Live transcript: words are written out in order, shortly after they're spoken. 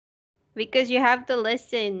Because you have to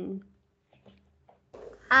listen.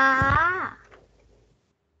 Ah,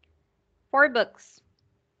 4 books.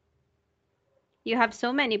 You have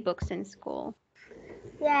so many books in school.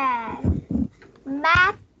 yes.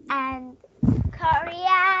 Math and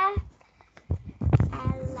Korea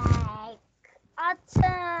and like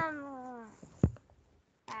autumn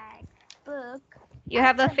like book. You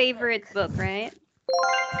have a Autumn favorite book. book, right?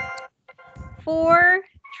 4,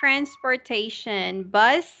 transportation.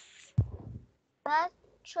 Bus, Bus,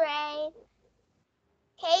 train,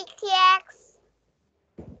 KTX,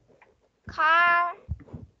 car,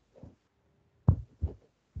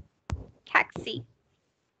 taxi.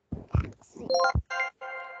 taxi.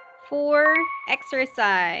 4,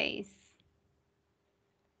 exercise.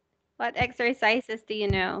 What exercises do you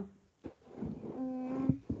know?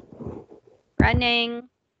 Mm, Running,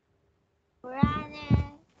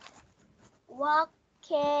 running,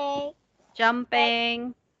 walking, like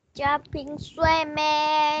jumping. jumping,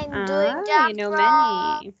 swimming, doing Ah, you jump know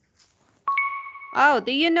rope. many. Oh,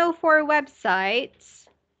 do you know 4 websites?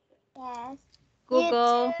 Yes.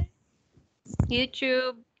 Google,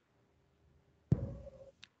 YouTube YouTube,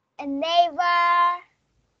 and Naver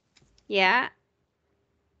yeah,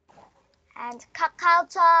 and Kakao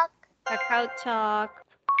Talk. Kakao Talk.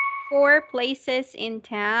 4 places in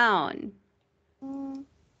town. Mm,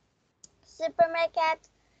 supermarket,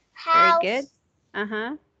 Very good. house,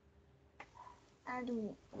 Uh-huh.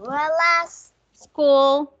 and Wallace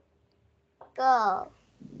School. go.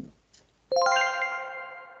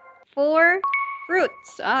 4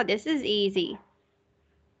 fruits. Oh, this is easy.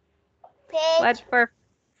 Peach, What for?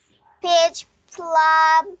 peach,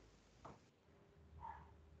 plum,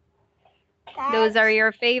 Those are peach,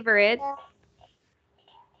 your favorite.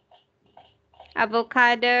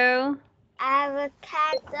 Avocado,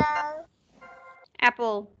 avocado,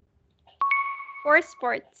 apple. 4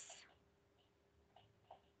 sports.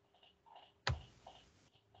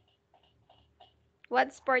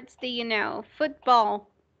 What sports do you know? Football.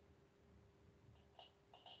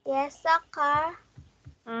 yes, soccer,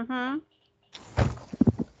 Mm-hmm.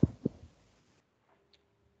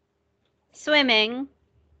 Swimming.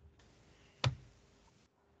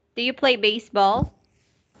 Do you play baseball?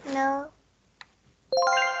 no,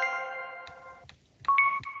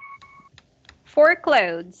 4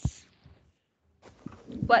 clothes.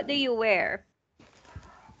 What do you wear?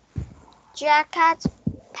 jacket,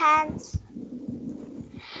 pants,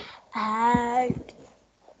 and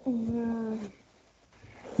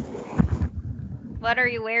What are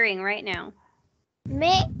you wearing right now?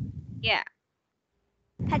 me, Yeah.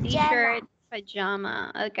 pajama, T-shirt,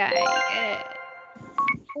 pajama. Okay, good.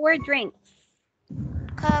 4 drinks.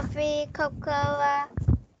 coffee, Coca-Cola,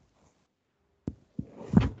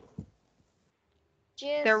 The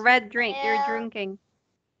juice, red drink you're milk, drinking.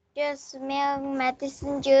 juice, milk,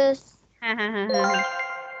 medicine juice,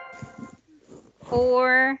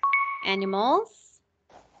 4 animals.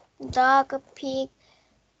 dog, pig,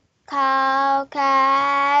 cow,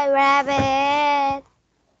 cat, rabbit,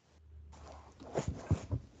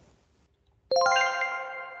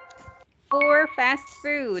 4 fast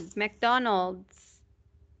food. McDonald's.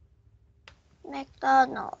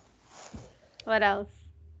 McDonald, What else?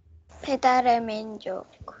 배달의 민족,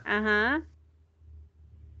 Uh-huh.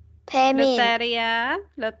 배민, Loteria.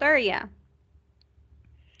 Loteria.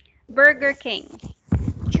 Burger King.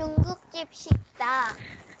 중국집 식당,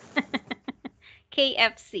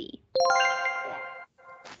 KFC.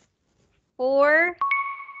 4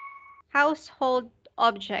 household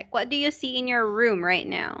object. What do you see in your room right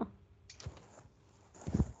now?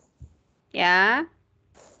 Yeah?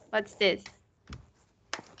 What's this?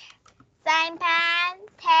 frying pan,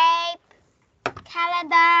 tape,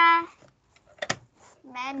 calendar,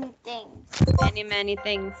 many things. Many, many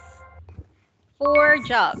things. 4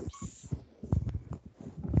 jobs.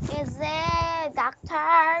 Is it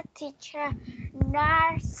doctor, teacher,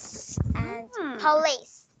 nurse, and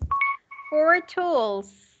police? 4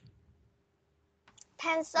 tools.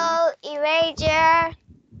 Pencil, eraser,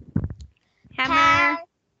 pen, Hammer.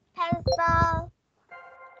 pencil.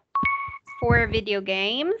 4 video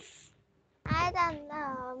games. I don't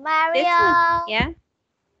know. This one. Mario, Yeah.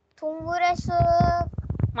 동물의 숲,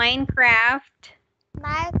 Minecraft.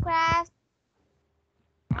 Minecraft.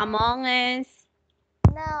 Among Us.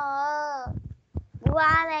 No.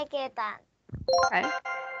 무한의 계단. Okay.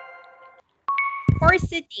 4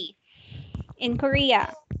 city in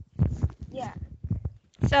Korea. Yeah.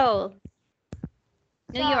 Seoul.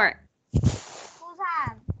 New York.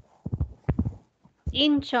 부산,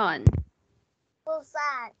 Incheon.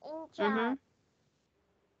 부산, 인천, Mm-hmm.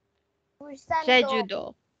 울산도,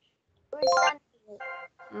 Jeju-do. 울산도.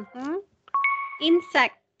 Mm-hmm.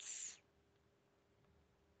 Insects.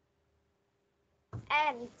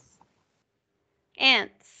 Ants.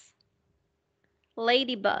 Ants.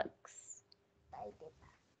 Ladybugs.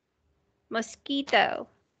 Mosquito.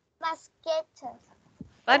 Mosquito.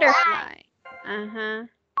 Butterfly. Uh-huh.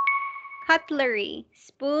 Cutlery.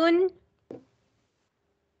 Spoon.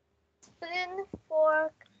 Spoon,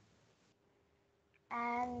 fork,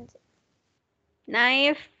 and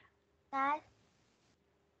Knife. knife.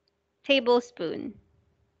 Tablespoon.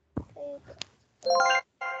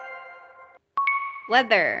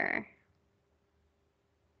 Weather.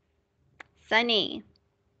 Sunny.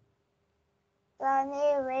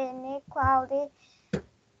 Sunny, rainy, cloudy,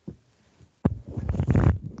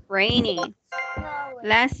 Rainy. snowy.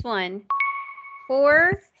 Last one.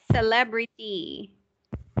 For celebrity.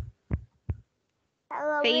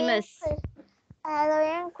 Halloween, Famous.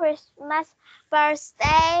 Halloween, Christmas,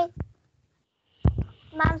 birthday,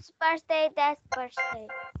 mom's birthday, dad's birthday.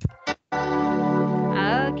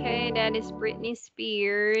 Okay, that is Britney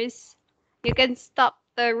Spears. You can stop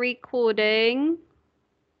the recording.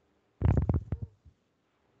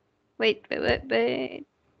 Wait.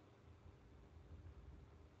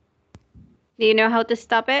 Do you know how to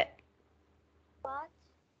stop it? What?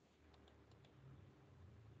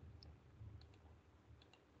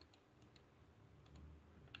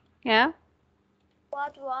 Yeah?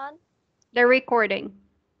 What one? The recording.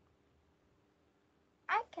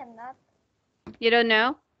 I cannot. You don't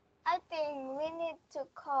know? I think we need to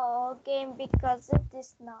call game because it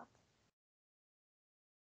is not.